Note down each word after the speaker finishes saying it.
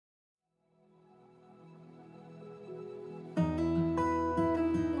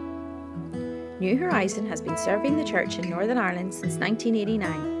New Horizon has been serving the church in Northern Ireland since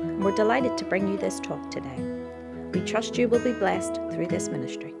 1989, and we're delighted to bring you this talk today. We trust you will be blessed through this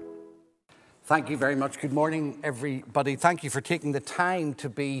ministry. Thank you very much. Good morning, everybody. Thank you for taking the time to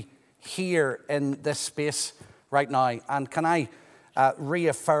be here in this space right now. And can I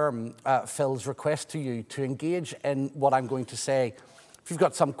reaffirm Phil's request to you to engage in what I'm going to say. If you've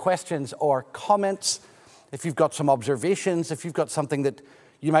got some questions or comments, if you've got some observations, if you've got something that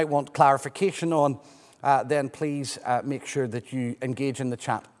you might want clarification on, then please make sure that you engage in the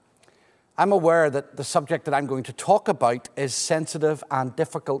chat. I'm aware that the subject that I'm going to talk about is sensitive and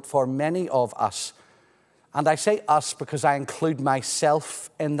difficult for many of us. And I say us because I include myself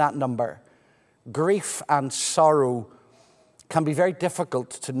in that number. Grief and sorrow can be very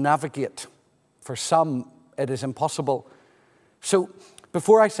difficult to navigate. For some, it is impossible. So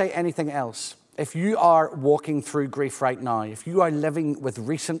before I say anything else, if you are walking through grief right now, if you are living with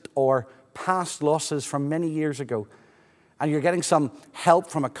recent or past losses from many years ago, and you're getting some help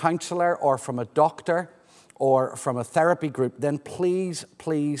from a counsellor or from a doctor or from a therapy group, then please,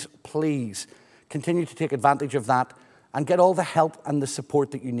 please, please continue to take advantage of that and get all the help and the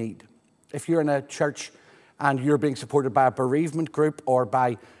support that you need. If you're in a church and you're being supported by a bereavement group or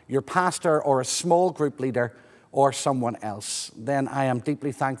by your pastor or a small group leader or someone else, then I am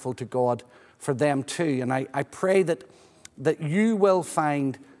deeply thankful to God for them too. And I pray that you will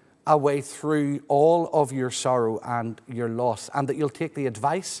find a way through all of your sorrow and your loss, and that you'll take the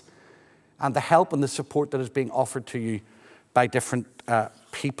advice and the help and the support that is being offered to you by different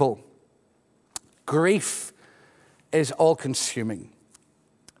people. Grief is all-consuming.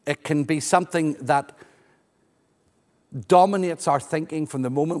 It can be something that dominates our thinking from the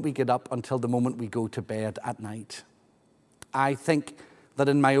moment we get up until the moment we go to bed at night. I think that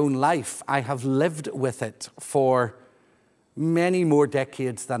in my own life, I have lived with it for many more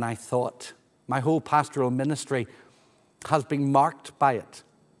decades than I thought. My whole pastoral ministry has been marked by it.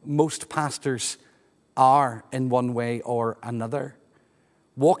 Most pastors are in one way or another.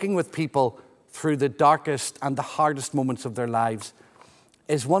 Walking with people through the darkest and the hardest moments of their lives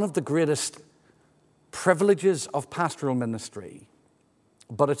is one of the greatest privileges of pastoral ministry,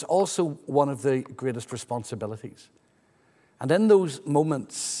 but it's also one of the greatest responsibilities. And in those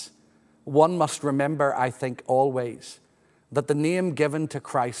moments, one must remember, I think, always, that the name given to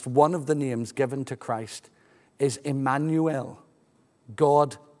Christ, one of the names given to Christ, is Emmanuel,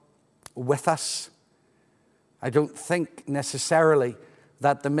 God with us. I don't think necessarily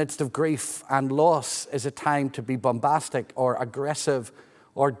that the midst of grief and loss is a time to be bombastic or aggressive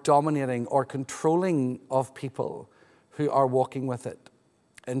or dominating or controlling of people who are walking with it.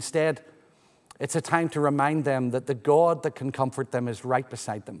 Instead, it's a time to remind them that the God that can comfort them is right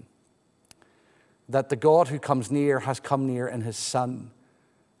beside them. That the God who comes near has come near in his Son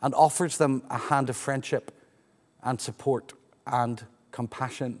and offers them a hand of friendship and support and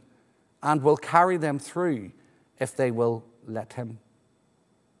compassion and will carry them through if they will let him.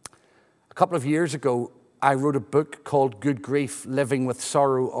 A couple of years ago, I wrote a book called Good Grief, Living with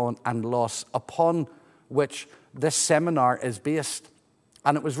Sorrow and Loss, upon which this seminar is based.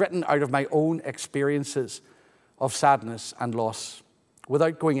 And it was written out of my own experiences of sadness and loss.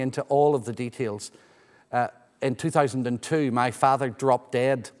 Without going into all of the details, in 2002, my father dropped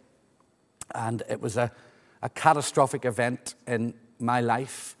dead. And it was a catastrophic event in my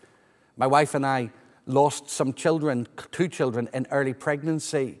life. My wife and I lost some children, 2 children, in early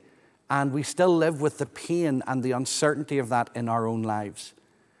pregnancy. And we still live with the pain and the uncertainty of that in our own lives.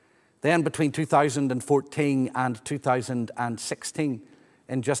 Then between 2014 and 2016,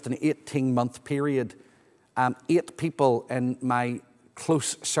 in just an 18-month period, 8 people in my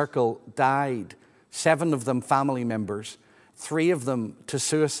close circle died. 7 of them family members, 3 of them to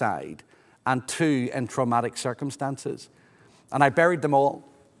suicide, and 2 in traumatic circumstances. And I buried them all.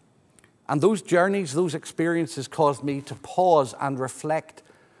 And those journeys, those experiences caused me to pause and reflect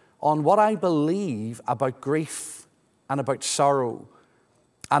on what I believe about grief and about sorrow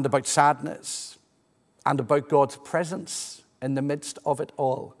and about sadness and about God's presence in the midst of it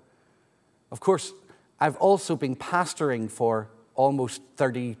all. Of course, I've also been pastoring for almost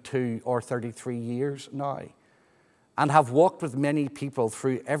 32 or 33 years now and have walked with many people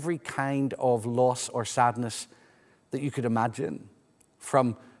through every kind of loss or sadness that you could imagine,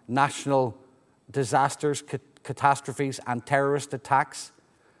 from national disasters, catastrophes and terrorist attacks,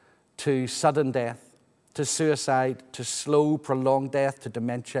 to sudden death, to suicide, to slow, prolonged death, to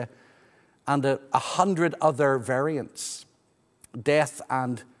dementia, and 100 other variants. Death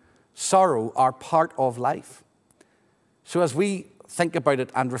and sorrow are part of life. So as we think about it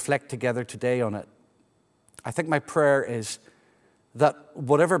and reflect together today on it, I think my prayer is that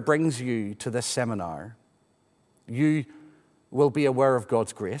whatever brings you to this seminar, you will be aware of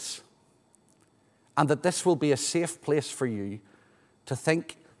God's grace, and that this will be a safe place for you to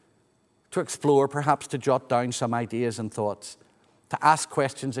think, to explore, perhaps to jot down some ideas and thoughts, to ask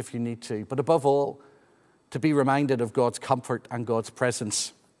questions if you need to, but above all, to be reminded of God's comfort and God's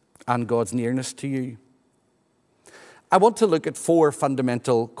presence and God's nearness to you. I want to look at 4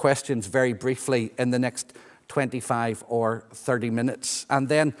 fundamental questions very briefly in the next 25 or 30 minutes, and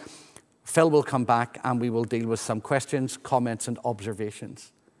then Phil will come back and we will deal with some questions, comments, and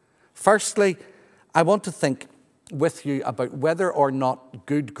observations. Firstly, I want to think with you about whether or not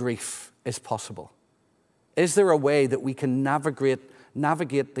good grief is possible. Is there a way that we can navigate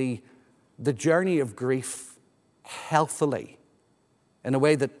the journey of grief healthily in a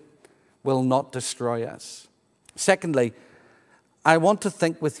way that will not destroy us? Secondly, I want to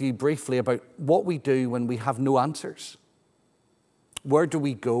think with you briefly about what we do when we have no answers. Where do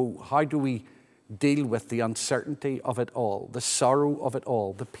we go? How do we deal with the uncertainty of it all, the sorrow of it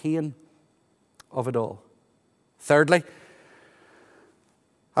all, the pain of it all? Thirdly,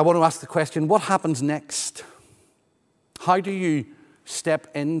 I want to ask the question, what happens next? How do you step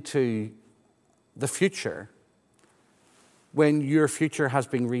into the future when your future has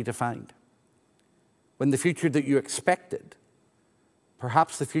been redefined? When the future that you expected,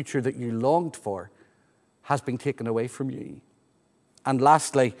 perhaps the future that you longed for, has been taken away from you. And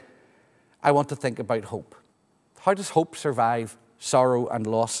lastly, I want to think about hope. How does hope survive sorrow and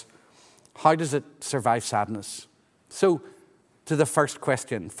loss? How does it survive sadness? So, to the first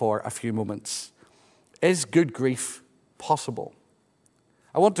question for a few moments. Is good grief possible?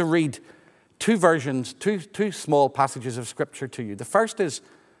 I want to read two small passages of Scripture to you. The first is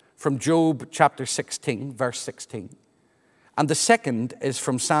from Job chapter 16, verse 16. And the second is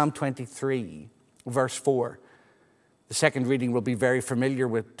from Psalm 23, verse 4. The second reading will be very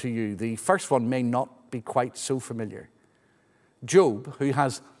familiar to you. The first one may not be quite so familiar. Job, who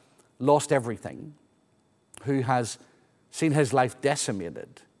has lost everything, who has seen his life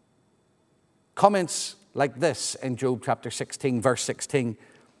decimated, comments like this in Job chapter 16, verse 16.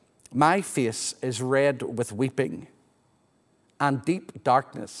 My face is red with weeping, and deep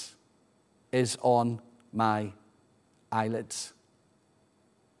darkness is on my eyelids.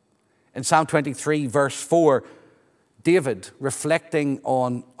 In Psalm 23, verse 4, David, reflecting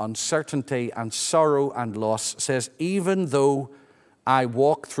on uncertainty and sorrow and loss, says, even though I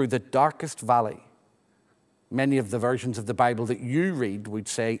walk through the darkest valley, many of the versions of the Bible that you read would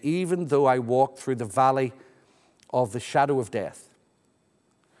say, even though I walk through the valley of the shadow of death,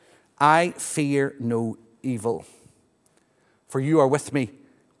 I fear no evil. For you are with me,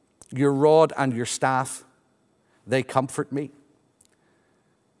 your rod and your staff, they comfort me.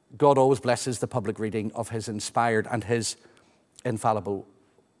 God always blesses the public reading of his inspired and his infallible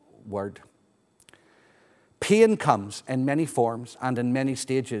word. Pain comes in many forms and in many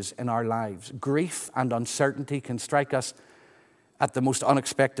stages in our lives. Grief and uncertainty can strike us at the most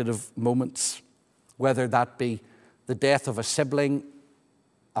unexpected of moments, whether that be the death of a sibling,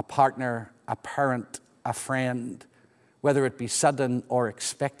 a partner, a parent, a friend, whether it be sudden or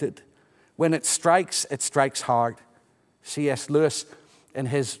expected. When it strikes hard. C.S. Lewis, in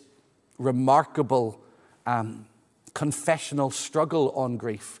his remarkable confessional struggle on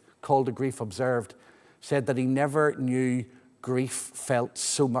grief, called A Grief Observed, said that he never knew grief felt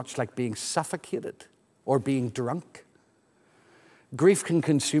so much like being suffocated or being drunk. Grief can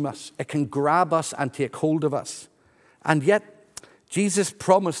consume us. It can grab us and take hold of us. And yet, Jesus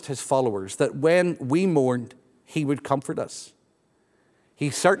promised his followers that when we mourned, he would comfort us. He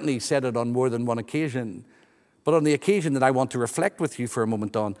certainly said it on more than one occasion, but on the occasion that I want to reflect with you for a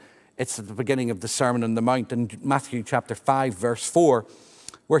moment on, it's at the beginning of the Sermon on the Mount in Matthew chapter 5, verse 4,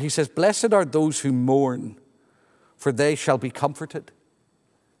 where he says, blessed are those who mourn, for they shall be comforted.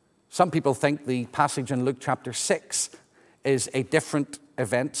 Some people think the passage in Luke chapter 6 is a different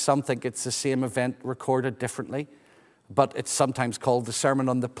event. Some think it's the same event recorded differently, but it's sometimes called the Sermon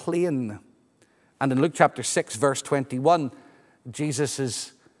on the Plain. And in Luke chapter 6, verse 21,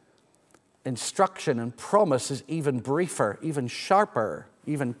 Jesus' instruction and promise is even briefer, even sharper,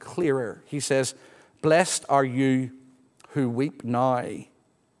 even clearer. He says, blessed are you who weep now,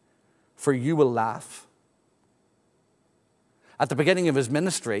 for you will laugh. At the beginning of his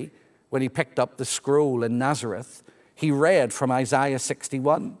ministry, when he picked up the scroll in Nazareth, he read from Isaiah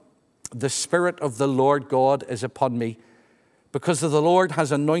 61, the Spirit of the Lord God is upon me, because the Lord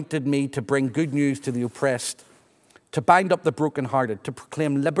has anointed me to bring good news to the oppressed, to bind up the brokenhearted, to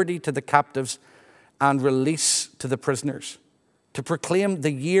proclaim liberty to the captives and release to the prisoners, to proclaim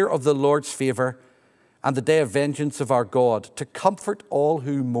the year of the Lord's favor and the day of vengeance of our God, to comfort all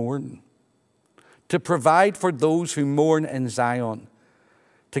who mourn, to provide for those who mourn in Zion,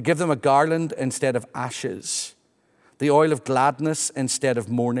 to give them a garland instead of ashes, the oil of gladness instead of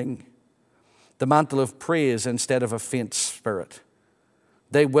mourning, the mantle of praise instead of a faint spirit.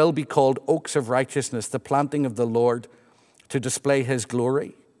 They will be called oaks of righteousness, the planting of the Lord, to display his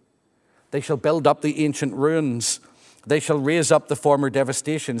glory. They shall build up the ancient ruins. They shall raise up the former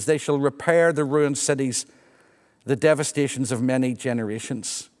devastations. They shall repair the ruined cities, the devastations of many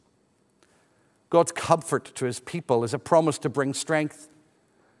generations. God's comfort to his people is a promise to bring strength.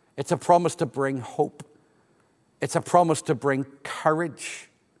 It's a promise to bring hope. It's a promise to bring courage.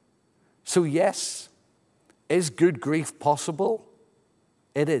 So yes, is good grief possible?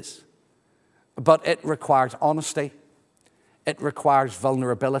 It is. But it requires honesty. It requires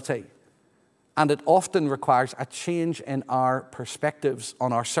vulnerability. And it often requires a change in our perspectives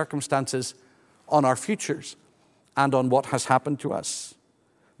on our circumstances, on our futures, and on what has happened to us.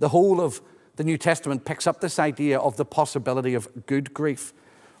 The whole of the New Testament picks up this idea of the possibility of good grief,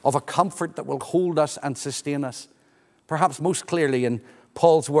 of a comfort that will hold us and sustain us. Perhaps most clearly in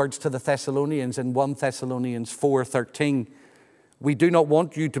Paul's words to the Thessalonians in 1 Thessalonians 4:13, we do not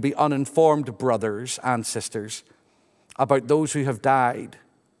want you to be uninformed, brothers and sisters, about those who have died,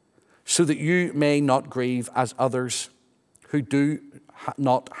 so that you may not grieve as others who do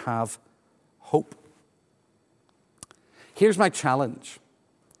not have hope. Here's my challenge.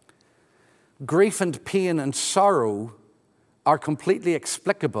 Grief and pain and sorrow are completely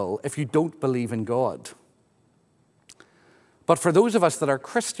explicable if you don't believe in God. But for those of us that are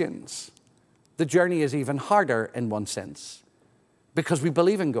Christians, the journey is even harder in one sense, because we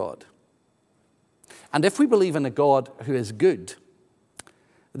believe in God. And if we believe in a God who is good,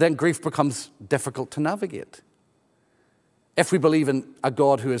 then grief becomes difficult to navigate. If we believe in a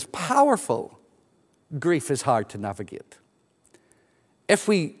God who is powerful, grief is hard to navigate. If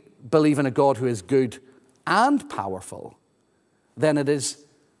we believe in a God who is good and powerful, then it is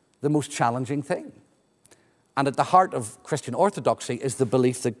the most challenging thing. And at the heart of Christian orthodoxy is the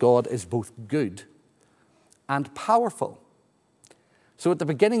belief that God is both good and powerful. So at the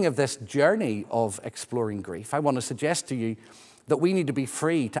beginning of this journey of exploring grief, I want to suggest to you that we need to be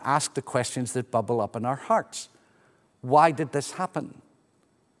free to ask the questions that bubble up in our hearts. Why did this happen?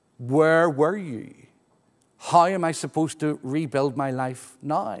 Where were you? How am I supposed to rebuild my life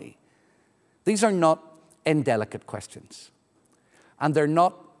now? These are not indelicate questions, and they're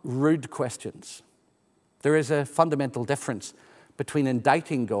not rude questions. There is a fundamental difference between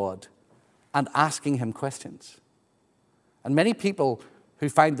indicting God and asking him questions. And many people who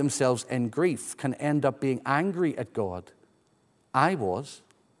find themselves in grief can end up being angry at God. I was.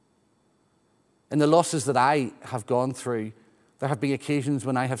 In the losses that I have gone through, there have been occasions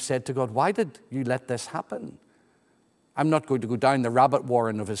when I have said to God, why did you let this happen? I'm not going to go down the rabbit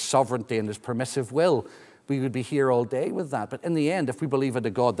warren of his sovereignty and his permissive will. We would be here all day with that. But in the end, if we believe in a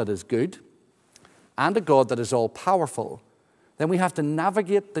God that is good and a God that is all-powerful, then we have to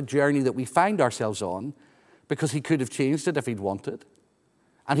navigate the journey that we find ourselves on, because he could have changed it if he'd wanted,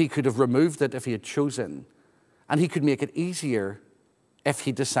 and he could have removed it if he had chosen, and he could make it easier if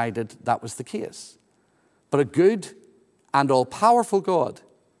he decided that was the case. But a good and all-powerful God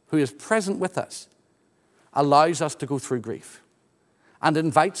who is present with us allows us to go through grief and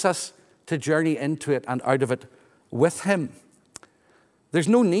invites us to journey into it and out of it with him. There's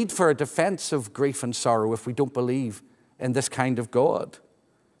no need for a defense of grief and sorrow if we don't believe in this kind of God.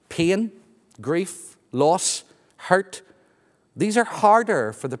 Pain, grief, loss, hurt, these are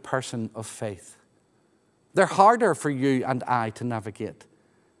harder for the person of faith. They're harder for you and I to navigate.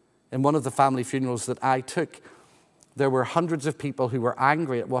 In one of the family funerals that I took, there were hundreds of people who were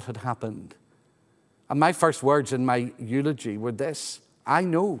angry at what had happened. And my first words in my eulogy were this: I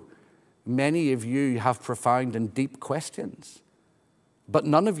know many of you have profound and deep questions, but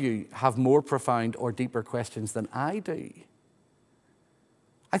none of you have more profound or deeper questions than I do.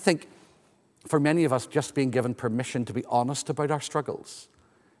 I think for many of us, just being given permission to be honest about our struggles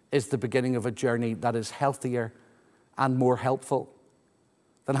is the beginning of a journey that is healthier and more helpful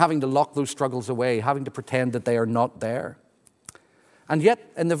than having to lock those struggles away, having to pretend that they are not there. And yet,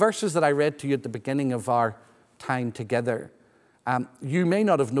 in the verses that I read to you at the beginning of our time together, you may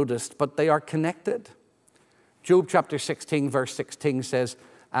not have noticed, but they are connected. Job chapter 16, verse 16 says,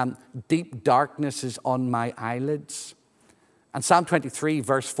 deep darkness is on my eyelids. And Psalm 23,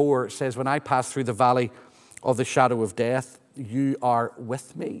 verse 4 says, when I pass through the valley of the shadow of death, you are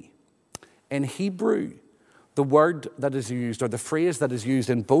with me. In Hebrew, the word that is used, or the phrase that is used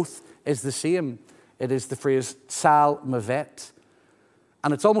in both, is the same. It is the phrase sal mavet.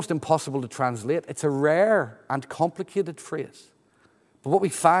 And it's almost impossible to translate. It's a rare and complicated phrase. But what we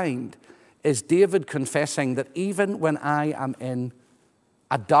find is David confessing that even when I am in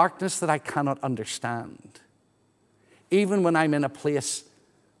a darkness that I cannot understand, even when I'm in a place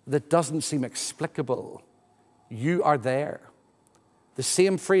that doesn't seem explicable, you are there. The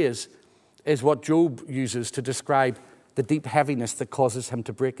same phrase is what Job uses to describe the deep heaviness that causes him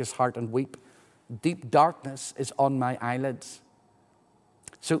to break his heart and weep. Deep darkness is on my eyelids.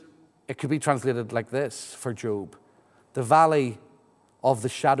 So it could be translated like this for Job. The valley of the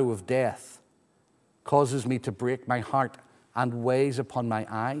shadow of death causes me to break my heart and weighs upon my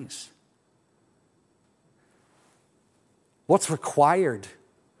eyes. What's required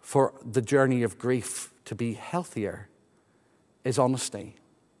for the journey of grief to be healthier is honesty,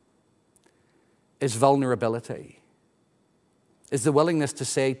 is vulnerability, is the willingness to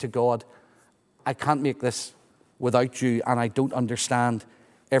say to God, I can't make this without you, and I don't understand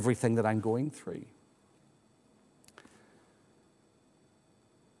everything that I'm going through.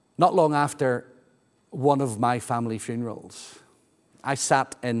 Not long after one of my family funerals, I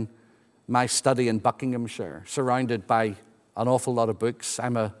sat in my study in Buckinghamshire, surrounded by an awful lot of books.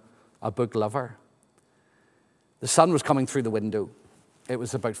 I'm a book lover. The sun was coming through the window. It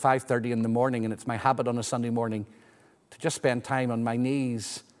was about 5:30 in the morning, and it's my habit on a Sunday morning to just spend time on my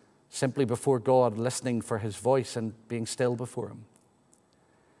knees simply before God, listening for his voice and being still before him.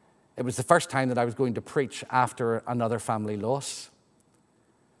 It was the first time that I was going to preach after another family loss.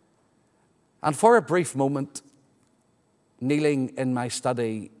 And for a brief moment, kneeling in my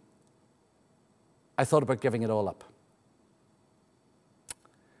study, I thought about giving it all up.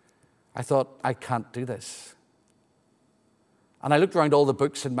 I thought, I can't do this. And I looked around all the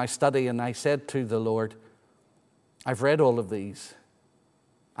books in my study and I said to the Lord, I've read all of these,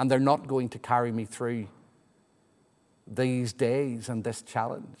 and they're not going to carry me through these days and this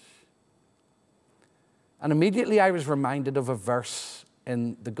challenge. And immediately I was reminded of a verse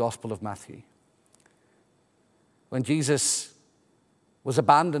in the Gospel of Matthew. When Jesus was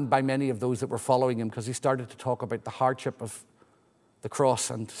abandoned by many of those that were following him because he started to talk about the hardship of the cross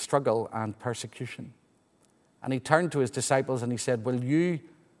and struggle and persecution. And he turned to his disciples and he said, will you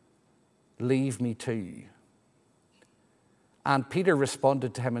leave me too? And Peter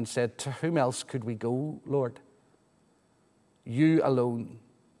responded to him and said, to whom else could we go, Lord? You alone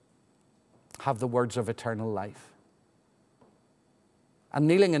have the words of eternal life. And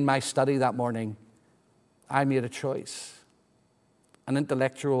kneeling in my study that morning, I made a choice, an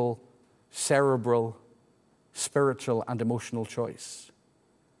intellectual, cerebral, spiritual, and emotional choice.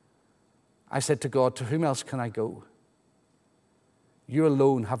 I said to God, to whom else can I go? You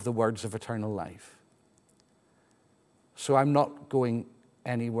alone have the words of eternal life. So I'm not going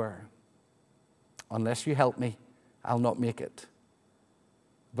anywhere. Unless you help me, I'll not make it.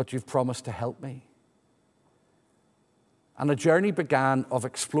 But you've promised to help me. And a journey began of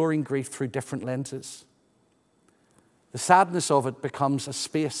exploring grief through different lenses. The sadness of it becomes a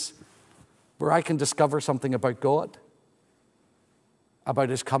space where I can discover something about God, about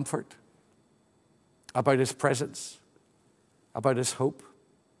his comfort, about his presence, about his hope.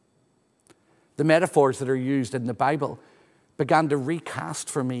 The metaphors that are used in the Bible began to recast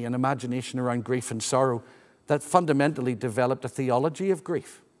for me an imagination around grief and sorrow that fundamentally developed a theology of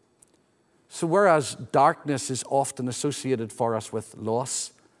grief. So whereas darkness is often associated for us with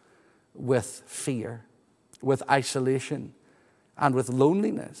loss, with fear, with isolation, and with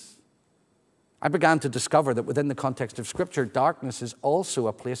loneliness, I began to discover that within the context of Scripture, darkness is also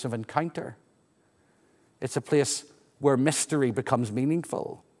a place of encounter. It's a place where mystery becomes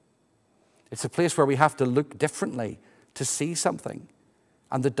meaningful. It's a place where we have to look differently to see something.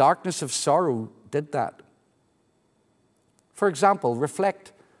 And the darkness of sorrow did that. For example,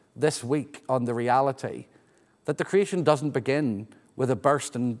 reflect this week on the reality that the creation doesn't begin with a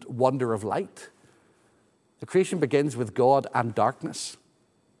burst and wonder of light. The creation begins with God and darkness.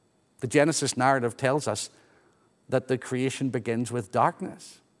 The Genesis narrative tells us that the creation begins with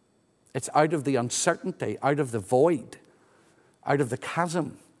darkness. It's out of the uncertainty, out of the void, out of the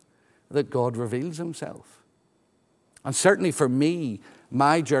chasm that God reveals himself. And certainly for me,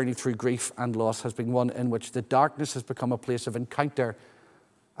 my journey through grief and loss has been one in which the darkness has become a place of encounter,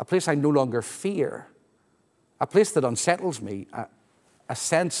 a place I no longer fear, a place that unsettles me, a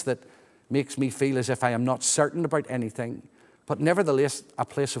sense that makes me feel as if I am not certain about anything, but nevertheless a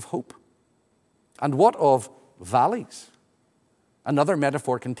place of hope. And what of valleys? Another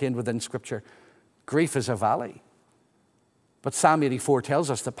metaphor contained within Scripture. Grief is a valley. But Psalm 84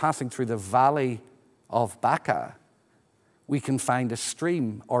 tells us that passing through the valley of Baca, we can find a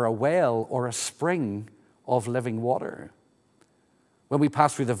stream or a well or a spring of living water. When we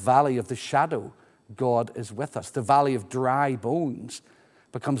pass through the valley of the shadow, God is with us. The valley of dry bones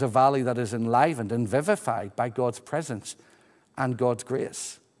becomes a valley that is enlivened and vivified by God's presence and God's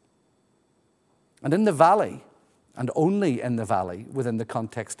grace. And in the valley, and only in the valley, within the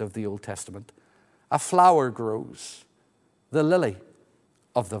context of the Old Testament, a flower grows, the lily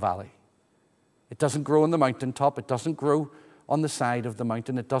of the valley. It doesn't grow on the mountaintop. It doesn't grow on the side of the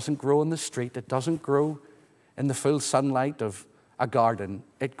mountain. It doesn't grow in the street. It doesn't grow in the full sunlight of a garden.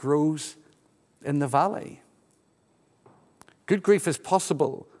 It grows in the valley. Good grief is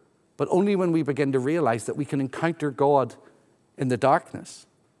possible, but only when we begin to realize that we can encounter God in the darkness,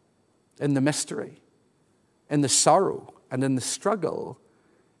 in the mystery, in the sorrow, and in the struggle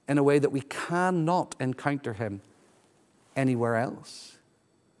in a way that we cannot encounter him anywhere else.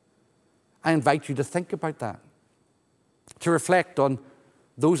 I invite you to think about that, to reflect on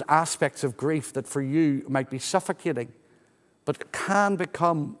those aspects of grief that for you might be suffocating, but can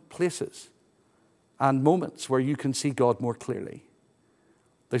become places and moments where you can see God more clearly.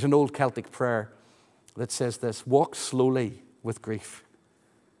 There's an old Celtic prayer that says this: walk slowly with grief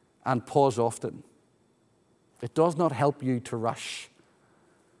and pause often. It does not help you to rush.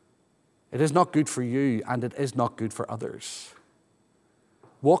 It is not good for you, and it is not good for others.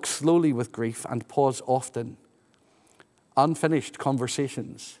 Walk slowly with grief and pause often. Unfinished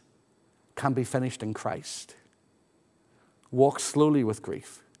conversations can be finished in Christ. Walk slowly with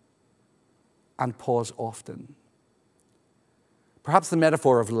grief and pause often. Perhaps the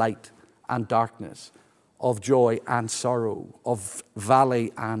metaphor of light and darkness, of joy and sorrow, of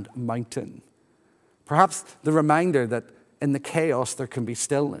valley and mountain. Perhaps the reminder that in the chaos there can be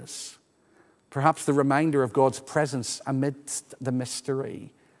stillness. Perhaps the reminder of God's presence amidst the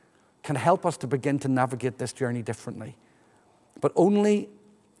mystery can help us to begin to navigate this journey differently. But only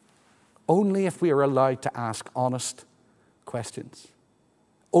if we are allowed to ask honest questions.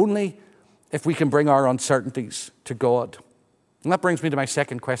 Only if we can bring our uncertainties to God. And that brings me to my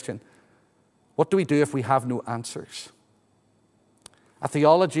second question. What do we do if we have no answers? A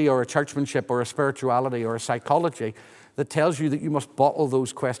theology or a churchmanship or a spirituality or a psychology that tells you that you must bottle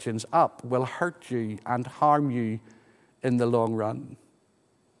those questions up will hurt you and harm you in the long run.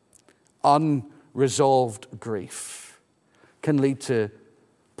 Unresolved grief can lead to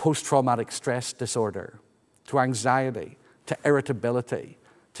post-traumatic stress disorder, to anxiety, to irritability,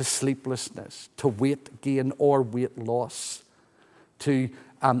 to sleeplessness, to weight gain or weight loss, to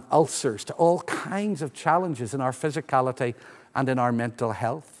ulcers, to all kinds of challenges in our physicality and in our mental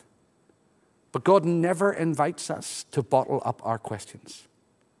health. But God never invites us to bottle up our questions.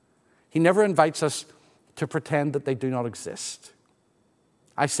 He never invites us to pretend that they do not exist.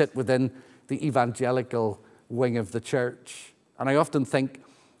 I sit within the evangelical wing of the church, and I often think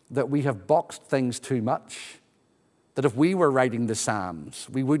that we have boxed things too much, that if we were writing the Psalms,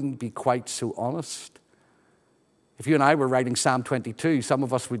 we wouldn't be quite so honest. If you and I were writing Psalm 22, some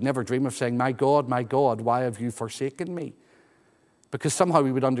of us would never dream of saying, my God, why have you forsaken me? Because somehow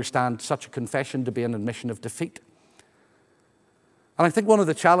we would understand such a confession to be an admission of defeat. And I think one of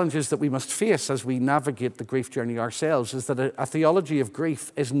the challenges that we must face as we navigate the grief journey ourselves is that a theology of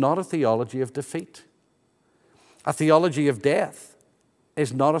grief is not a theology of defeat. A theology of death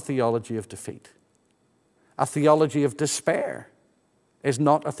is not a theology of defeat. A theology of despair is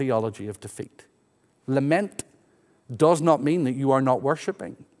not a theology of defeat. Lament does not mean that you are not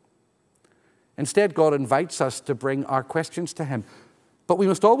worshiping. Instead, God invites us to bring our questions to him, but we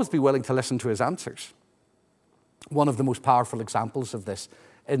must always be willing to listen to his answers. One of the most powerful examples of this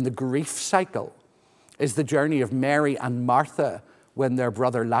in the grief cycle is the journey of Mary and Martha when their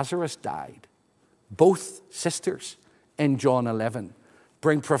brother Lazarus died. Both sisters in John 11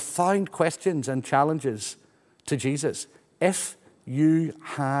 bring profound questions and challenges to Jesus. If you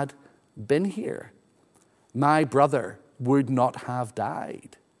had been here, my brother would not have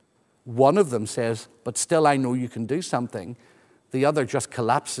died. One of them says, but still I know you can do something. The other just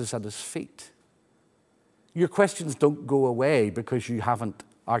collapses at his feet. Your questions don't go away because you haven't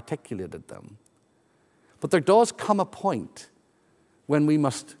articulated them. But there does come a point when we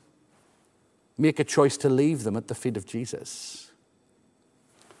must make a choice to leave them at the feet of Jesus.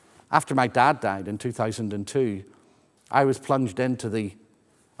 After my dad died in 2002, I was plunged into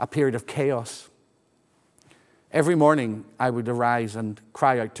a period of chaos. Every morning, I would arise and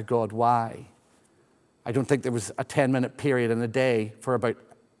cry out to God, why? I don't think there was a 10-minute period in a day for about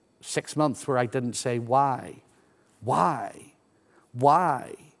 6 months where I didn't say, why? Why?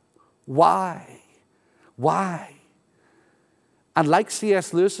 Why? Why? Why? And like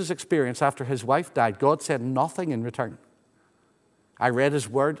C.S. Lewis's experience after his wife died, God said nothing in return. I read his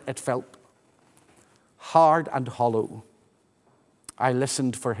word, it felt hard and hollow. I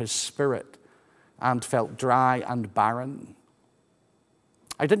listened for his Spirit and felt dry and barren.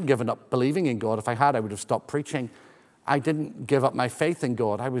 I didn't give up believing in God. If I had, I would have stopped preaching. I didn't give up my faith in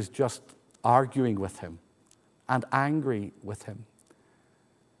God. I was just arguing with him and angry with him.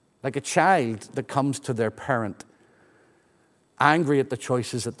 Like a child that comes to their parent, angry at the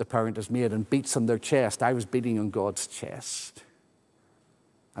choices that the parent has made and beats on their chest. I was beating on God's chest.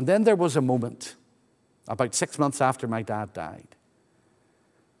 And then there was a moment, about 6 months after my dad died,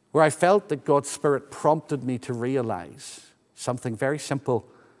 where I felt that God's Spirit prompted me to realize something very simple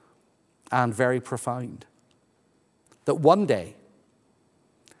and very profound. That one day,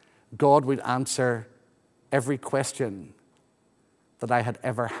 God would answer every question that I had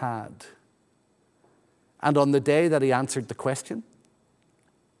ever had. And on the day that he answered the question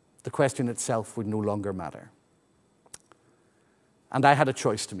itself would no longer matter. And I had a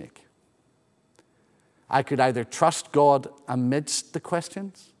choice to make. I could either trust God amidst the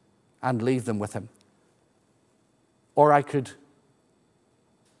questions and leave them with him, or I could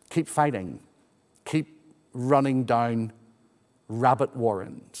keep fighting, keep running down rabbit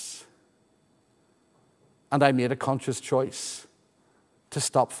warrens. And I made a conscious choice to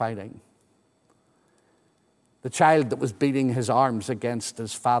stop fighting. The child that was beating his arms against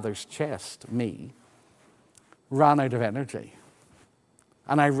his father's chest, me, ran out of energy.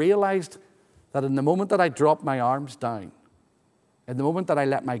 And I realized that in the moment that I dropped my arms down, in the moment that I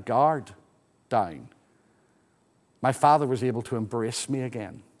let my guard down, my father was able to embrace me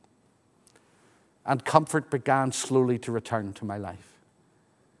again. And comfort began slowly to return to my life.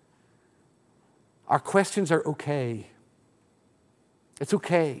 Our questions are okay. It's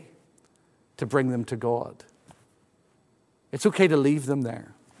okay to bring them to God. It's okay to leave them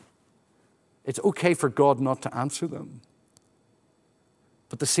there. It's okay for God not to answer them.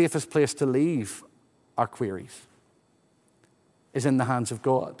 But the safest place to leave our queries is in the hands of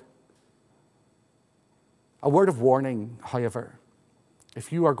God. A word of warning, however,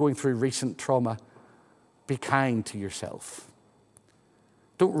 if you are going through recent trauma, be kind to yourself.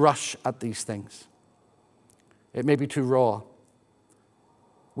 Don't rush at these things. It may be too raw.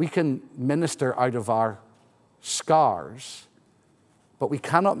 We can minister out of our scars, but we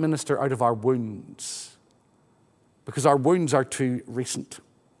cannot minister out of our wounds because our wounds are too recent.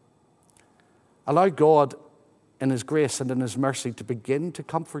 Allow God in his grace and in his mercy to begin to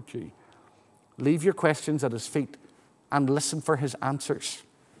comfort you. Leave your questions at his feet and listen for his answers.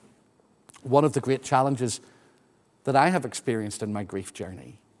 One of the great challenges that I have experienced in my grief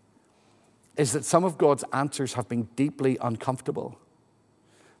journey is that some of God's answers have been deeply uncomfortable.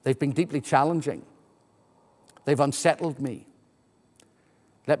 They've been deeply challenging. They've unsettled me.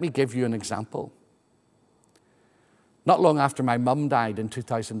 Let me give you an example. Not long after my mum died in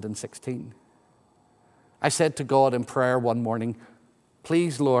 2016, I said to God in prayer one morning,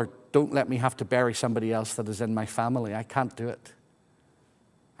 please, Lord, don't let me have to bury somebody else that is in my family. I can't do it.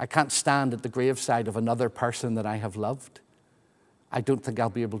 I can't stand at the graveside of another person that I have loved. I don't think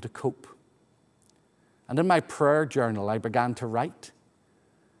I'll be able to cope. And in my prayer journal, I began to write.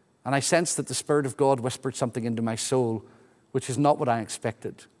 And I sensed that the Spirit of God whispered something into my soul, which is not what I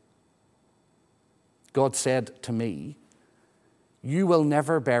expected. God said to me, you will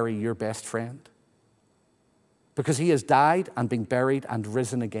never bury your best friend because he has died and been buried and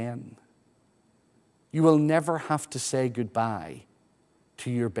risen again. You will never have to say goodbye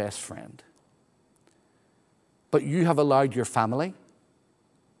to your best friend. But you have allowed your family,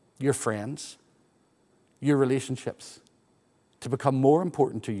 your friends, your relationships to become more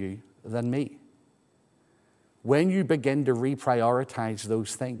important to you than me. When you begin to reprioritize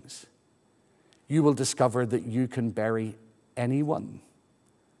those things, you will discover that you can bury anyone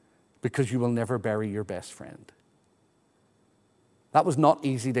because you will never bury your best friend. That was not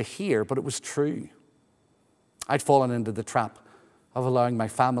easy to hear, but it was true. I'd fallen into the trap of allowing my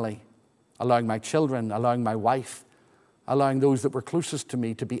family, allowing my children, allowing my wife, allowing those that were closest to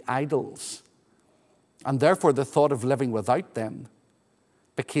me to be idols. And therefore, the thought of living without them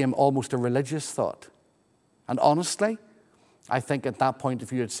became almost a religious thought. And honestly, I think at that point,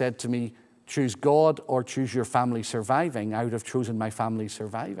 if you had said to me, choose God or choose your family surviving, I would have chosen my family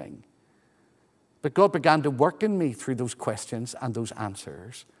surviving. But God began to work in me through those questions and those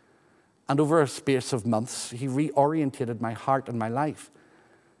answers. And over a space of months, he reorientated my heart and my life.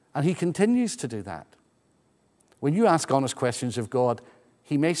 And he continues to do that. When you ask honest questions of God,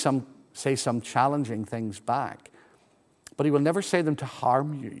 he may say some challenging things back, but he will never say them to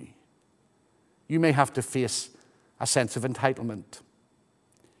harm you. You may have to face a sense of entitlement.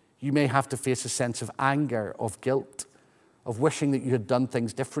 You may have to face a sense of anger, of guilt, of wishing that you had done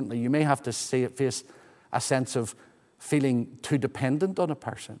things differently. You may have to face a sense of feeling too dependent on a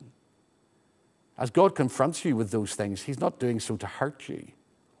person. As God confronts you with those things, he's not doing so to hurt you.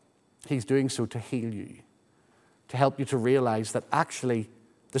 He's doing so to heal you, to help you to realize that actually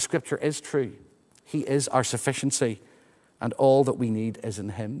the scripture is true. He is our sufficiency, and all that we need is in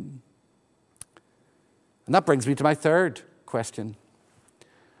him. And that brings me to my third question.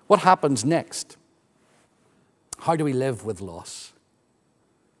 What happens next? How do we live with loss?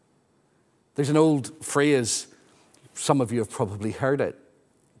 There's an old phrase, some of you have probably heard it.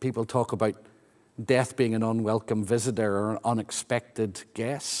 People talk about death being an unwelcome visitor or an unexpected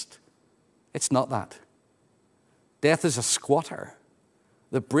guest. It's not that. Death is a squatter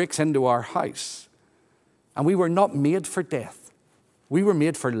that breaks into our house. And we were not made for death. We were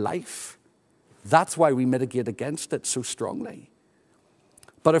made for life. That's why we mitigate against it so strongly.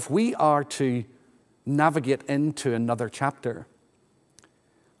 But if we are to navigate into another chapter,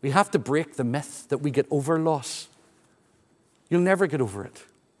 we have to break the myth that we get over loss. You'll never get over it.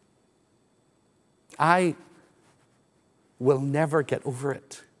 I will never get over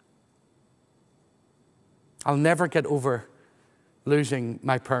it. I'll never get over losing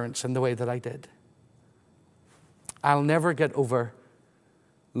my parents in the way that I did. I'll never get over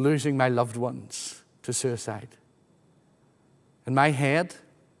losing my loved ones to suicide. In my head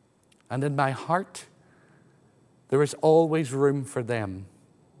and in my heart, there is always room for them.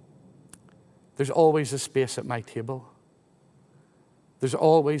 There's always a space at my table. There's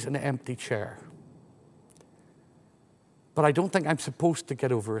always an empty chair. But I don't think I'm supposed to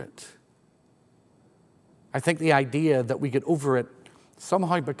get over it. I think the idea that we get over it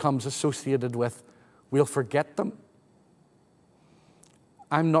somehow becomes associated with we'll forget them.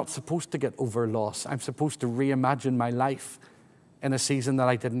 I'm not supposed to get over loss. I'm supposed to reimagine my life in a season that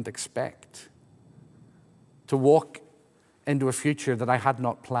I didn't expect. To walk into a future that I had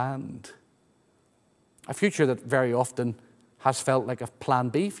not planned. A future that very often has felt like a plan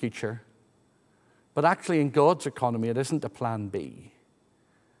B future. But actually in God's economy, it isn't a plan B.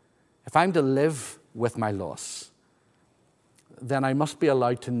 If I'm to live with my loss, then I must be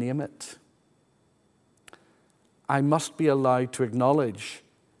allowed to name it. I must be allowed to acknowledge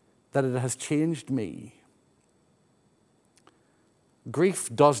that it has changed me. Grief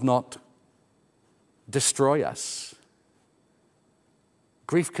does not destroy us.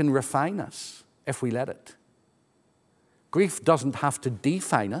 Grief can refine us if we let it. Grief doesn't have to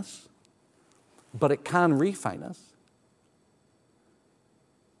define us, but it can refine us.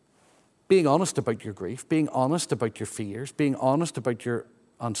 Being honest about your grief, being honest about your fears, being honest about your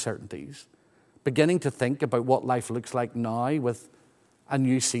uncertainties, beginning to think about what life looks like now with a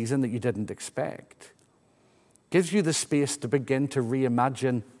new season that you didn't expect, gives you the space to begin to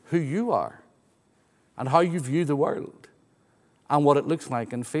reimagine who you are and how you view the world and what it looks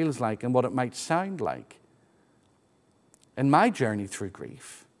like and feels like and what it might sound like. In my journey through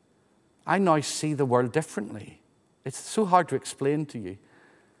grief, I now see the world differently. It's so hard to explain to you,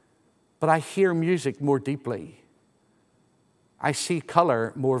 but I hear music more deeply. I see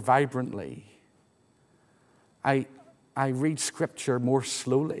color more vibrantly. I read scripture more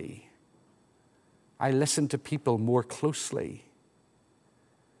slowly. I listen to people more closely.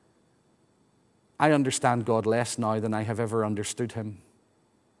 I understand God less now than I have ever understood him.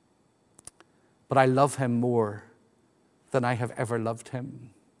 But I love him more than I have ever loved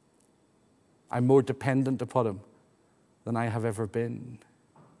him. I'm more dependent upon him than I have ever been.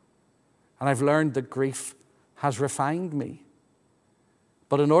 And I've learned that grief has refined me.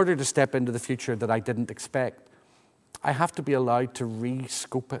 But in order to step into the future that I didn't expect, I have to be allowed to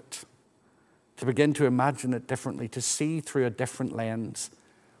re-scope it, to begin to imagine it differently, to see through a different lens,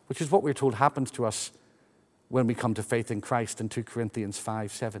 which is what we're told happens to us when we come to faith in Christ in 2 Corinthians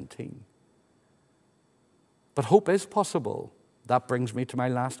 5:17. But hope is possible. That brings me to my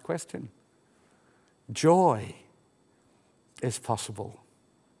last question. Joy is possible.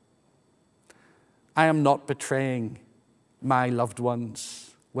 I am not betraying my loved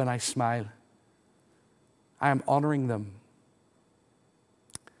ones when I smile. I am honoring them.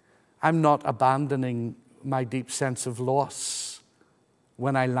 I'm not abandoning my deep sense of loss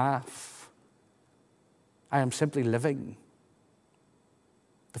when I laugh. I am simply living.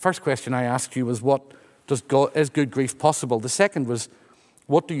 The first question I asked you was, is good grief possible? The second was,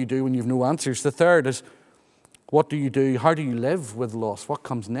 what do you do when you have no answers? The third is, what do you do? How do you live with loss? What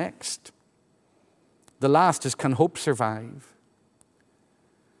comes next? The last is, can hope survive?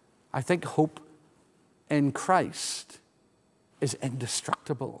 I think hope in Christ is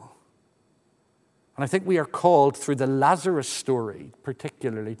indestructible. And I think we are called through the Lazarus story,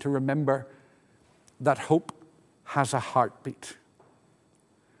 particularly, to remember that hope has a heartbeat.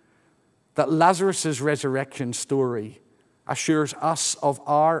 that Lazarus' resurrection story assures us of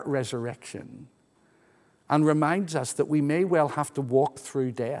our resurrection and reminds us that we may well have to walk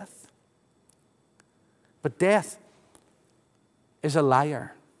through death. But death is a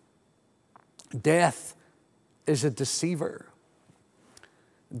liar. Death is a deceiver.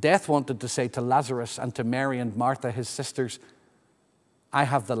 Death wanted to say to Lazarus and to Mary and Martha, his sisters, I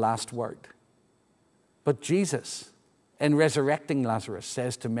have the last word. But Jesus, in resurrecting Lazarus,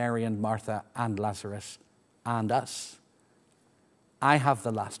 says to Mary and Martha and Lazarus and us, I have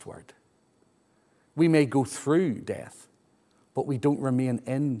the last word. We may go through death, but we don't remain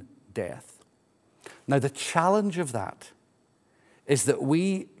in death. Now, the challenge of that is that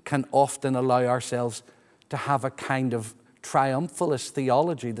we can often allow ourselves to have a kind of triumphalist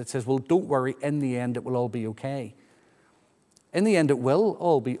theology that says, well, don't worry, in the end it will all be okay. In the end it will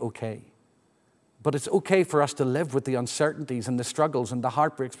all be okay. But it's okay for us to live with the uncertainties and the struggles and the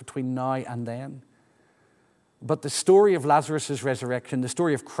heartbreaks between now and then. But the story of Lazarus' resurrection, the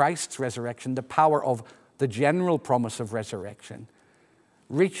story of Christ's resurrection, the power of the general promise of resurrection,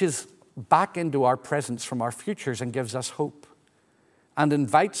 reaches back into our presence from our futures and gives us hope and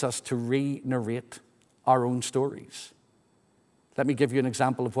invites us to re-narrate our own stories. Let me give you an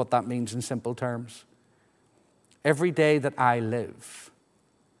example of what that means in simple terms. Every day that I live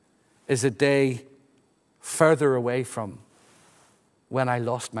is a day further away from when I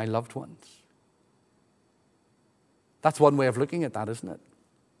lost my loved ones. That's one way of looking at that, isn't it?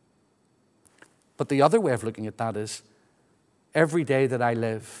 But the other way of looking at that is every day that I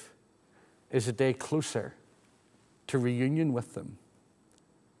live is a day closer to reunion with them.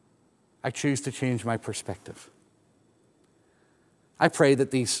 I choose to change my perspective. I pray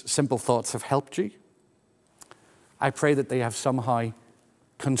that these simple thoughts have helped you. I pray that they have somehow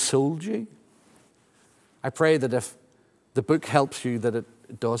consoled you. I pray that if the book helps you, that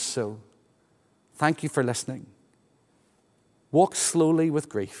it does so. Thank you for listening. Walk slowly with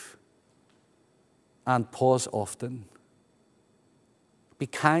grief and pause often. Be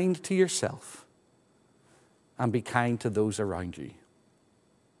kind to yourself and be kind to those around you.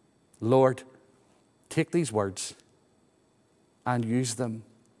 Lord, take these words and use them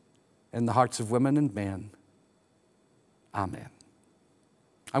in the hearts of women and men. Amen.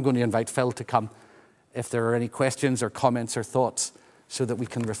 I'm going to invite Phil to come if there are any questions or comments or thoughts so that we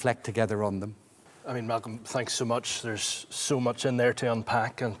can reflect together on them. I mean, Malcolm, thanks so much. There's so much in there to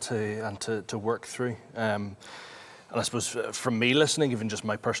unpack and to work through. And I suppose from me listening, even just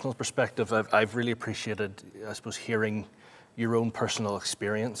my personal perspective, I've really appreciated, I suppose, hearing your own personal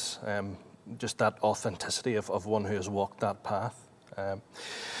experience, just that authenticity of one who has walked that path.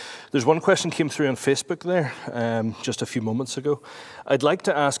 There's one question came through on Facebook there just a few moments ago. I'd like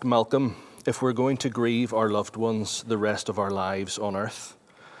to ask Malcolm if we're going to grieve our loved ones the rest of our lives on earth.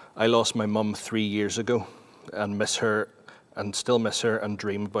 I lost my mum 3 years ago and miss her and still miss her and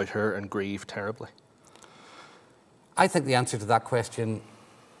dream about her and grieve terribly. I think the answer to that question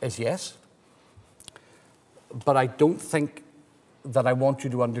is yes. But I don't think that I want you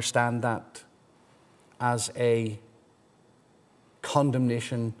to understand that as a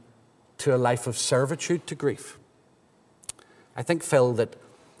condemnation to a life of servitude to grief. I think, Phil, that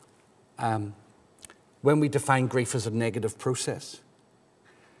when we define grief as a negative process,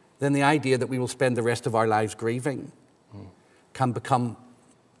 then the idea that we will spend the rest of our lives grieving can become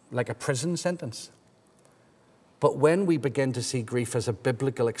like a prison sentence. But when we begin to see grief as a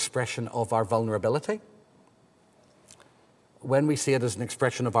biblical expression of our vulnerability, when we see it as an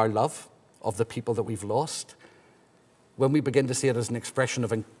expression of our love of the people that we've lost, when we begin to see it as an expression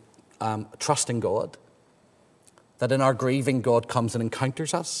of trusting God, that in our grieving God comes and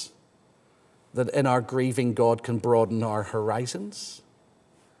encounters us, that in our grieving God can broaden our horizons,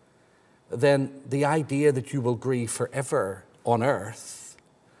 then the idea that you will grieve forever on earth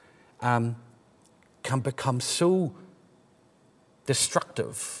can become so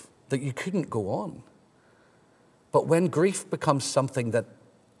destructive that you couldn't go on. But when grief becomes something that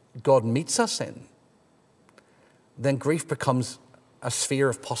God meets us in, then grief becomes a sphere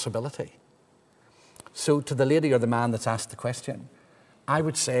of possibility. So to the lady or the man that's asked the question, I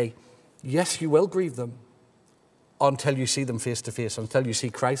would say, yes, you will grieve them until you see them face to face, until you see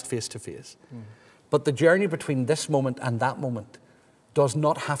Christ face to face. But the journey between this moment and that moment does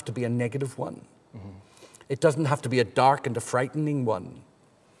not have to be a negative one. It doesn't have to be a dark and a frightening one.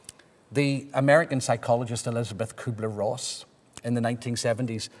 The American psychologist Elizabeth Kubler-Ross in the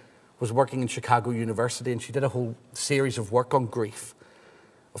 1970s was working in Chicago University, and she did a whole series of work on grief.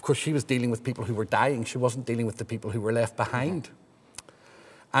 Of course, she was dealing with people who were dying. She wasn't dealing with the people who were left behind.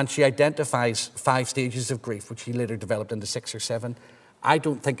 And she identifies 5 stages of grief, which she later developed into 6 or 7. I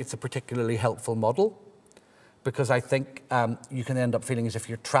don't think it's a particularly helpful model, because I think you can end up feeling as if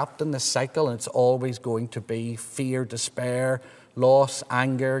you're trapped in this cycle and it's always going to be fear, despair, loss,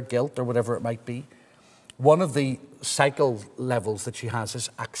 anger, guilt, or whatever it might be. One of the cycle levels that she has is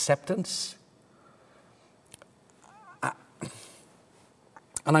acceptance.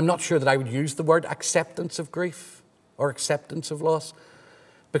 And I'm not sure that I would use the word acceptance of grief or acceptance of loss,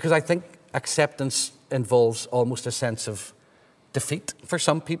 because I think acceptance involves almost a sense of defeat for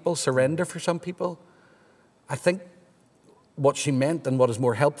some people, surrender for some people. I think what she meant and what is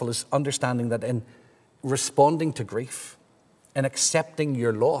more helpful is understanding that in responding to grief and accepting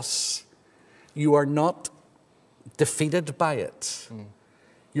your loss, you are not defeated by it.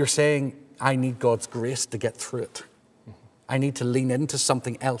 You're saying, I need God's grace to get through it. I need to lean into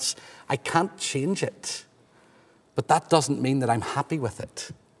something else. I can't change it, but that doesn't mean that I'm happy with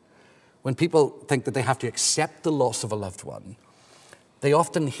it. When people think that they have to accept the loss of a loved one, they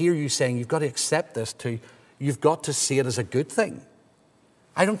often hear you saying, you've got to accept this, to you've got to see it as a good thing.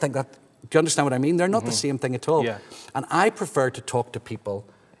 I don't think that, do you understand what I mean? They're not the same thing at all. Yeah. And I prefer to talk to people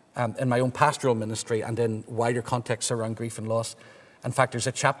in my own pastoral ministry and in wider contexts around grief and loss. In fact, there's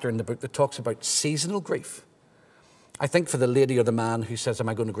a chapter in the book that talks about seasonal grief. I think for the lady or the man who says, am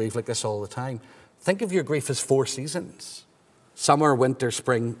I going to grieve like this all the time? Think of your grief as 4 seasons: summer, winter,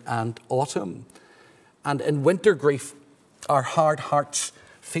 spring, and autumn. And in winter grief, our hard hearts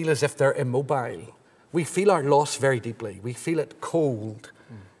feel as if they're immobile. We feel our loss very deeply. We feel it cold.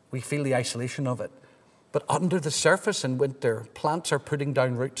 We feel the isolation of it. But under the surface in winter, plants are putting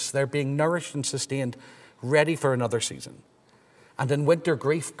down roots. They're being nourished and sustained, ready for another season. And in winter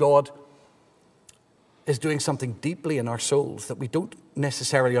grief, God is doing something deeply in our souls that we don't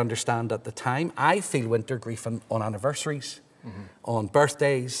necessarily understand at the time. I feel winter grief on anniversaries, on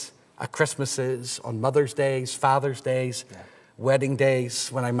birthdays, at Christmases, on Mother's Days, Father's Days, wedding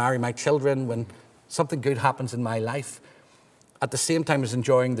days, when I marry my children, when something good happens in my life. At the same time as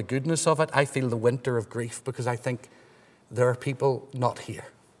enjoying the goodness of it, I feel the winter of grief, because I think there are people not here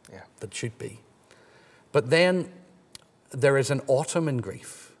that should be. But then there is an autumn in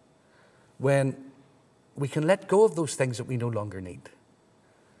grief, when we can let go of those things that we no longer need.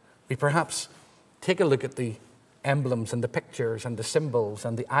 We perhaps take a look at the emblems and the pictures and the symbols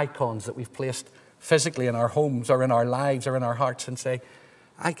and the icons that we've placed physically in our homes or in our lives or in our hearts and say,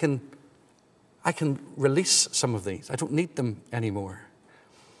 I can release some of these. I don't need them anymore.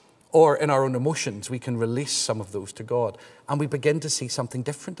 Or in our own emotions, we can release some of those to God, and we begin to see something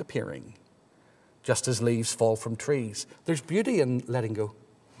different appearing, just as leaves fall from trees. There's beauty in letting go.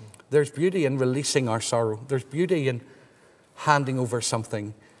 There's beauty in releasing our sorrow. There's beauty in handing over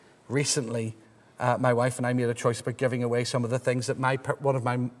something. Recently, my wife and I made a choice about giving away some of the things that one of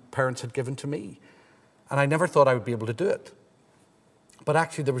my parents had given to me. And I never thought I would be able to do it. But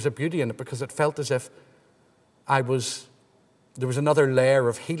actually there was a beauty in it, because it felt as if there was another layer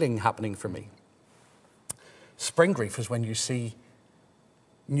of healing happening for me. Spring grief is when you see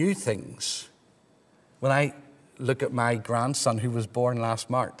new things. When I look at my grandson who was born last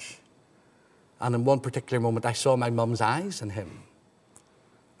March, and in one particular moment I saw my mum's eyes in him,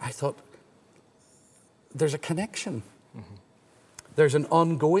 I thought, there's a connection. There's an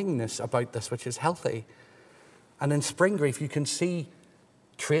ongoingness about this which is healthy. And in spring grief, you can see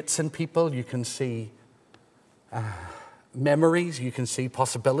traits in people, you can see memories, you can see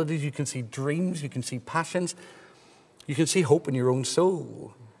possibilities, you can see dreams, you can see passions, you can see hope in your own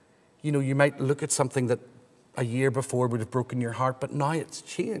soul. You know, you might look at something that a year before would have broken your heart, but now it's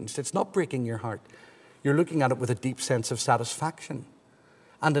changed. It's not breaking your heart. You're looking at it with a deep sense of satisfaction.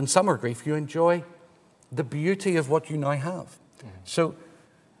 And in summer grief, you enjoy the beauty of what you now have. So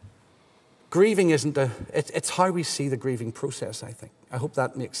grieving isn't it's how we see the grieving process, I think. I hope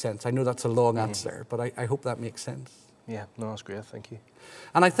that makes sense. I know that's a long answer, but I hope that makes sense. Yeah, no, that's great, thank you.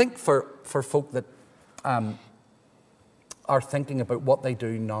 And I think for folk that are thinking about what they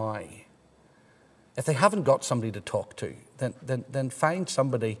do now, if they haven't got somebody to talk to, then find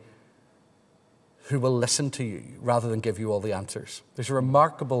somebody who will listen to you rather than give you all the answers. There's a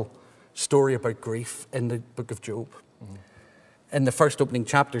remarkable story about grief in the book of Job. In the first opening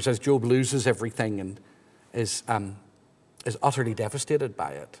chapters, as Job loses everything and is utterly devastated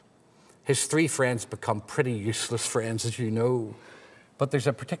by it, his 3 friends become pretty useless friends, as you know. But there's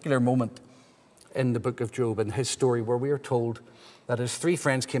a particular moment in the book of Job, in his story, where we are told that his 3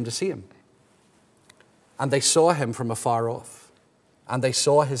 friends came to see him. And they saw him from afar off. And they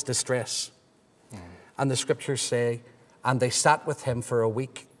saw his distress. And the scriptures say, and they sat with him for a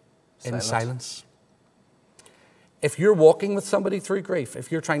week in silence. If you're walking with somebody through grief,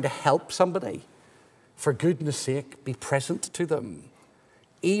 if you're trying to help somebody, for goodness sake, be present to them.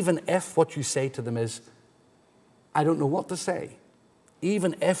 even if what you say to them is, I don't know what to say,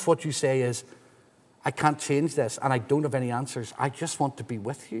 even if what you say is, I can't change this and I don't have any answers, I just want to be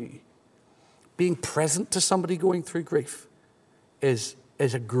with you. Being present to somebody going through grief is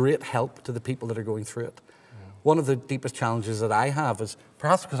a great help to the people that are going through it. Yeah. One of the deepest challenges that I have is,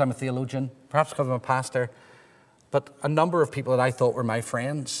 perhaps because I'm a theologian, perhaps because I'm a pastor, but a number of people that I thought were my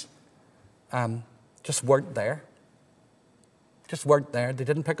friends just weren't there. Just weren't there. They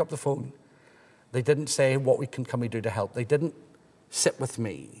didn't pick up the phone. They didn't say, can we do to help? They didn't sit with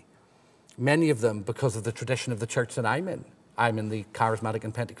me. Many of them, because of the tradition of the church that I'm in the charismatic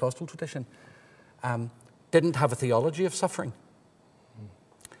and Pentecostal tradition, didn't have a theology of suffering.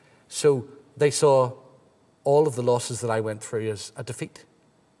 So they saw all of the losses that I went through as a defeat.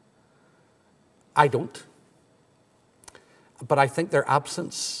 I don't. But I think their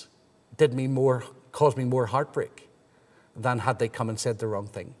absence caused me more heartbreak than had they come and said the wrong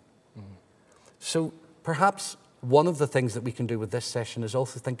thing. So perhaps one of the things that we can do with this session is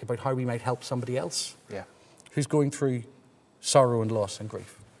also think about how we might help somebody else who's going through sorrow and loss and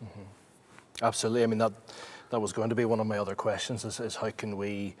grief. Absolutely. I mean, that was going to be one of my other questions is how can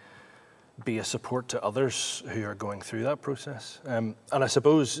we be a support to others who are going through that process? And I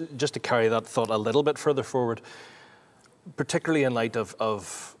suppose, just to carry that thought a little bit further forward, particularly in light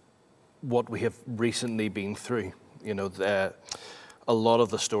of what we have recently been through, a lot of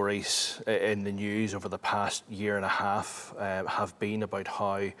the stories in the news over the past year and a half have been about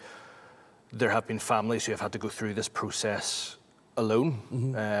how there have been families who have had to go through this process alone.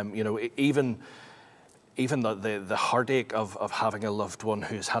 Even the heartache of having a loved one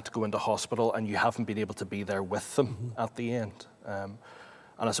who's had to go into hospital and you haven't been able to be there with them at the end. And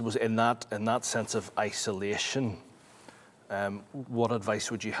I suppose in that sense of isolation, what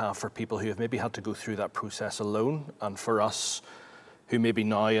advice would you have for people who have maybe had to go through that process alone, and for us who maybe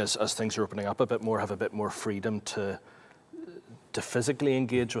now, as things are opening up a bit more, have a bit more freedom to physically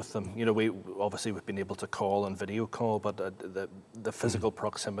engage with them? We've been able to call and video call, but the physical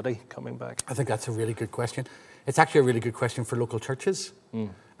proximity coming back. I think that's a really good question. It's actually a really good question for local churches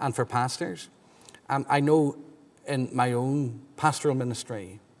and for pastors. I know in my own pastoral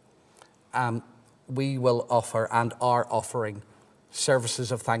ministry, we will offer and are offering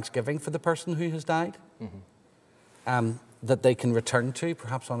services of thanksgiving for the person who has died, that they can return to,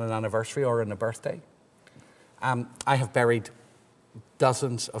 perhaps on an anniversary or on a birthday. I have buried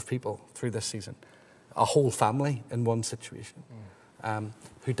dozens of people through this season, a whole family in one situation,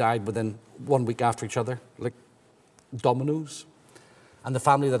 who died within 1 week after each other, like dominoes. And the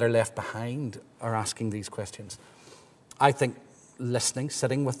family that are left behind are asking these questions. I think listening,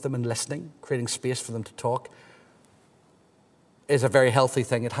 sitting with them and listening, creating space for them to talk, is a very healthy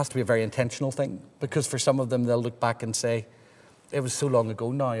thing. It has to be a very intentional thing, because for some of them, they'll look back and say, it was so long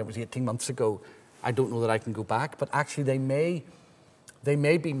ago now, it was 18 months ago, I don't know that I can go back. But actually they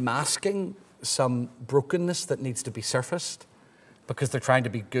may be masking some brokenness that needs to be surfaced because they're trying to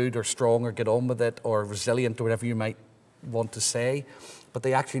be good or strong or get on with it or resilient or whatever you might want to say, but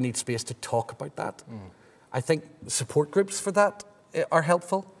they actually need space to talk about that. I think support groups for that are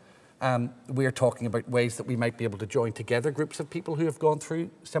helpful. We are talking about ways that we might be able to join together groups of people who have gone through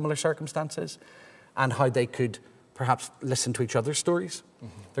similar circumstances and how they could perhaps listen to each other's stories.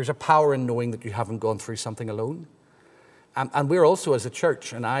 There's a power in knowing that you haven't gone through something alone. And we're also, as a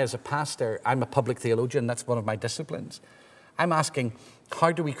church, and I as a pastor, I'm a public theologian, that's one of my disciplines. I'm asking,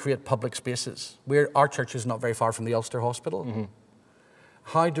 how do we create public spaces? Our church is not very far from the Ulster Hospital.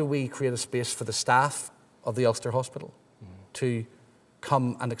 How do we create a space for the staff of the Ulster Hospital to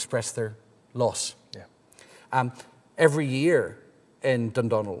come and express their loss? Every year in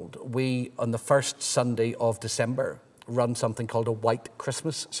Dundonald, we, on the first Sunday of December, run something called a White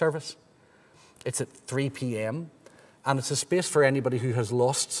Christmas service. It's at 3 p.m. and it's a space for anybody who has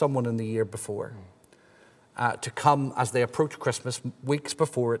lost someone in the year before to come as they approach Christmas, weeks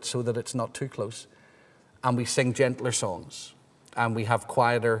before it, so that it's not too close. And we sing gentler songs and we have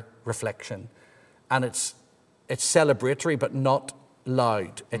quieter reflection. And it's celebratory, but not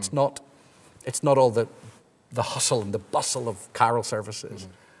loud. It's not all the hustle and the bustle of carol services.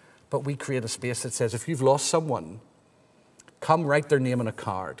 But we create a space that says, if you've lost someone, come write their name on a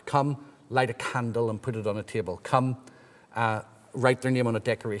card. Come light a candle and put it on a table. Come write their name on a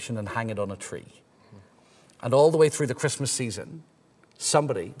decoration and hang it on a tree. And all the way through the Christmas season,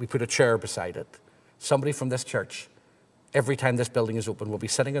 we put a chair beside it, somebody from this church, every time this building is open, will be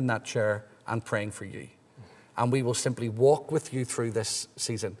sitting in that chair and praying for you. And we will simply walk with you through this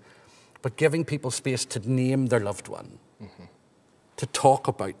season, but giving people space to name their loved one, to talk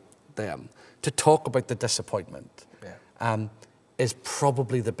about them, to talk about the disappointment, is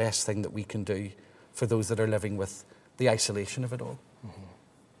probably the best thing that we can do for those that are living with the isolation of it all.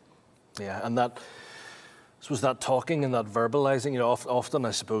 Yeah, and that, I suppose that talking and that verbalizing, often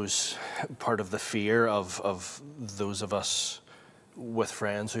I suppose part of the fear of those of us with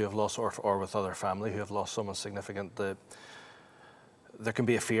friends who have lost, or with other family who have lost someone significant, there can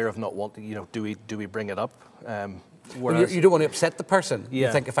be a fear of not wanting, do we bring it up? Whereas, you don't want to upset the person. Yeah.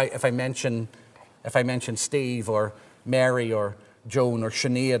 You think if I mention Steve or Mary or Joan or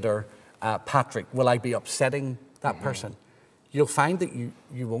Sinead or Patrick, will I be upsetting that person? You'll find that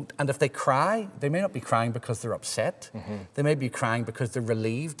you won't. And if they cry, they may not be crying because they're upset. They may be crying because they're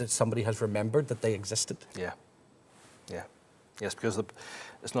relieved that somebody has remembered that they existed. Yeah. Yes, because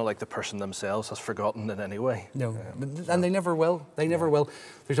it's not like the person themselves has forgotten in any way. No, and they never will. They never will.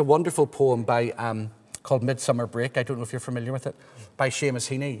 There's a wonderful poem by called Midsummer Break. I don't know if you're familiar with it, by Seamus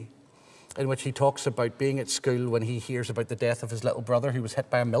Heaney, in which he talks about being at school when he hears about the death of his little brother who was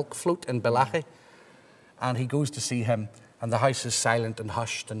hit by a milk float in Bellaghy. And he goes to see him, and the house is silent and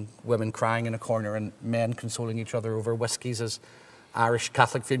hushed, and women crying in a corner, and men consoling each other over whiskies, as Irish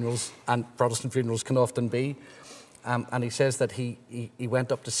Catholic funerals and Protestant funerals can often be. And he says that he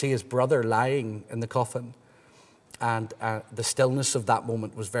went up to see his brother lying in the coffin, and the stillness of that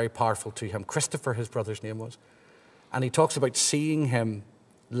moment was very powerful to him. Christopher, his brother's name was. And he talks about seeing him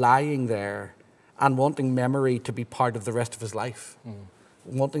lying there and wanting memory to be part of the rest of his life.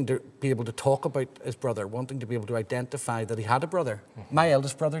 Wanting to be able to talk about his brother, wanting to be able to identify that he had a brother. My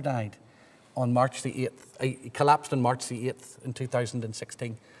eldest brother died on March the 8th. He collapsed on March the 8th in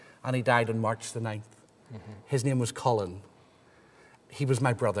 2016, and he died on March the 9th. His name was Colin. He was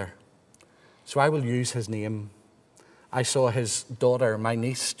my brother. So I will use his name. I saw his daughter, my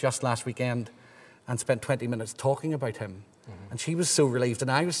niece, just last weekend and spent 20 minutes talking about him. And she was so relieved,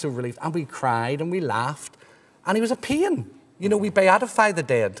 and I was so relieved, and we cried and we laughed, and he was a pain. You know, we beatify the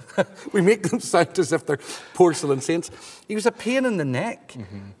dead. We make them sound as if they're porcelain saints. He was a pain in the neck.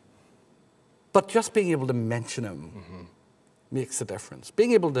 But just being able to mention him makes a difference.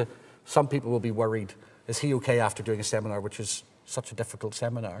 Being able to, some people will be worried, is he okay after doing a seminar, which is such a difficult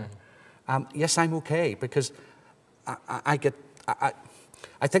seminar? Yes, I'm okay, because I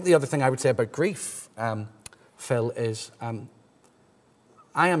think the other thing I would say about grief, Phil, is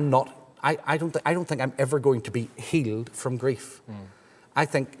I don't think I'm ever going to be healed from grief. I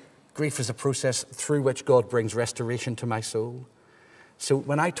think grief is a process through which God brings restoration to my soul. So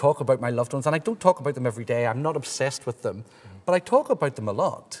when I talk about my loved ones, and I don't talk about them every day, I'm not obsessed with them, but I talk about them a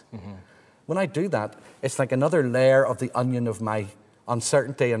lot. When I do that, it's like another layer of the onion of my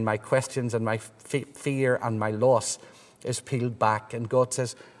uncertainty and my questions and my fear and my loss is peeled back, and God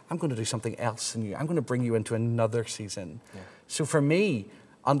says, I'm going to do something else in you. I'm going to bring you into another season. So for me,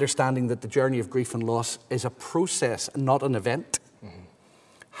 understanding that the journey of grief and loss is a process, not an event,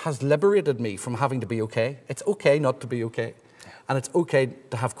 has liberated me from having to be okay. It's okay not to be okay. And it's okay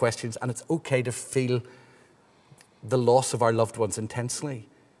to have questions, and it's okay to feel the loss of our loved ones intensely.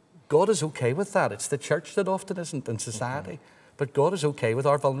 God is okay with that. It's the church that often isn't, in society. But God is okay with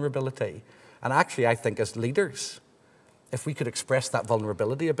our vulnerability. And actually, I think as leaders, if we could express that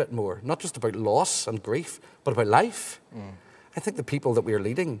vulnerability a bit more, not just about loss and grief, but about life, I think the people that we are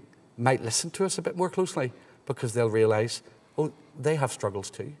leading might listen to us a bit more closely, because they'll realise, oh, they have struggles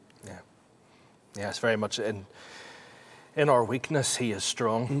too. Yeah, it's very much in our weakness, He is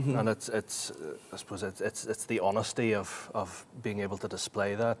strong, and it's I suppose it's the honesty of being able to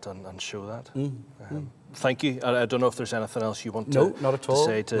display that and show that. Thank you. I don't know if there's anything else you want to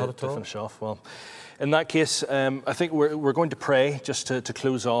say to finish off. Well, in that case, I think we're going to pray just to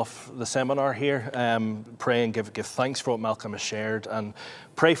close off the seminar here. Pray and give thanks for what Malcolm has shared, and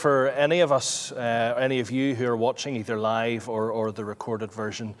pray for any of us, any of you who are watching either live or the recorded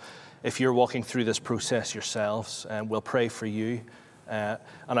version. If you're walking through this process yourselves, we'll pray for you. And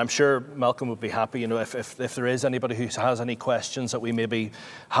I'm sure Malcolm would be happy, if there is anybody who has any questions that we maybe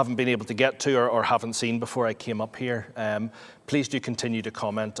haven't been able to get to or haven't seen before I came up here, please do continue to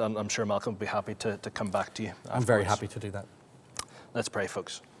comment, and I'm sure Malcolm would be happy to come back to you afterwards. I'm very happy to do that. Let's pray,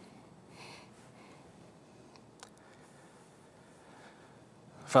 folks.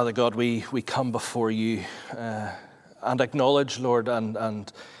 Father God, we come before you and acknowledge, Lord,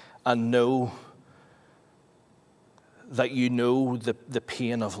 and know that you know the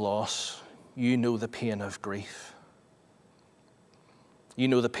pain of loss. You know the pain of grief. You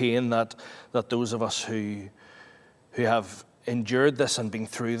know the pain that those of us who have endured this and been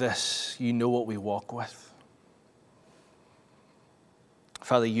through this, you know what we walk with.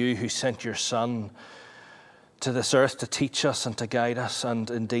 Father, you who sent your Son to this earth to teach us and to guide us, and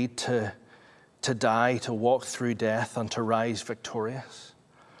indeed to to die, to walk through death, and to rise victorious.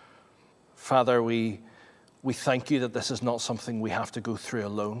 Father, we thank you that this is not something we have to go through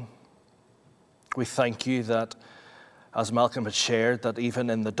alone. We thank you that, as Malcolm had shared, that even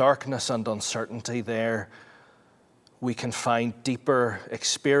in the darkness and uncertainty there, we can find deeper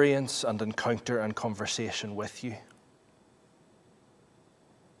experience and encounter and conversation with you.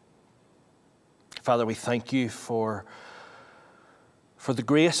 Father, we thank you for the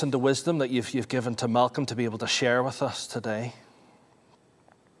grace and the wisdom that you've given to Malcolm to be able to share with us today.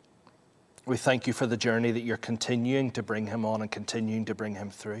 We thank you for the journey that you're continuing to bring him on and continuing to bring him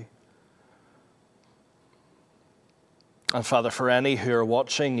through. And Father, for any who are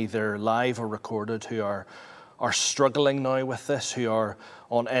watching, either live or recorded, who are struggling now with this, who are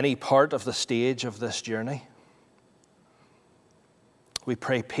on any part of the stage of this journey, we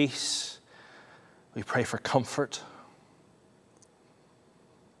pray peace. We pray for comfort.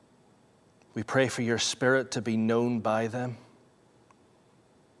 We pray for your Spirit to be known by them,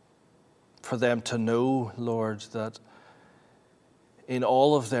 for them to know, Lord, that in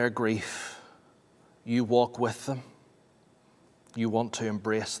all of their grief, you walk with them. You want to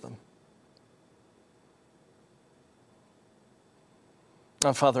embrace them.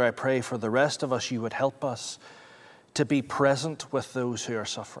 And Father, I pray for the rest of us, you would help us to be present with those who are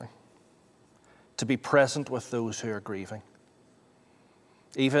suffering, to be present with those who are grieving,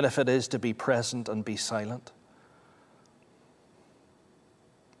 even if it is to be present and be silent.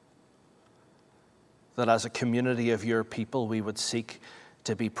 That as a community of your people, we would seek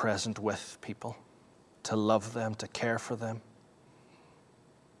to be present with people, to love them, to care for them,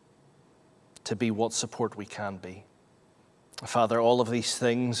 to be what support we can be. Father, all of these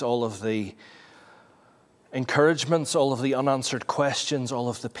things, all of the encouragements, all of the unanswered questions, all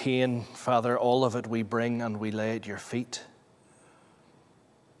of the pain, Father, all of it we bring and we lay at your feet.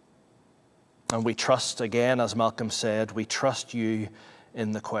 And we trust, again, as Malcolm said, we trust you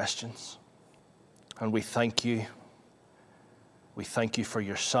in the questions. And we thank you. We thank you for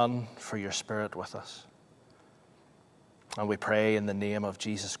your Son, for your Spirit with us. And we pray in the name of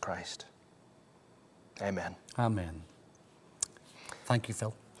Jesus Christ. Amen. Amen. Thank you,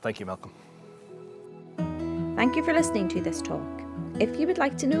 Phil. Thank you, Malcolm. Thank you for listening to this talk. If you would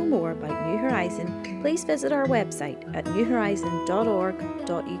like to know more about New Horizon, please visit our website at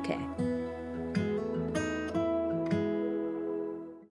newhorizon.org.uk.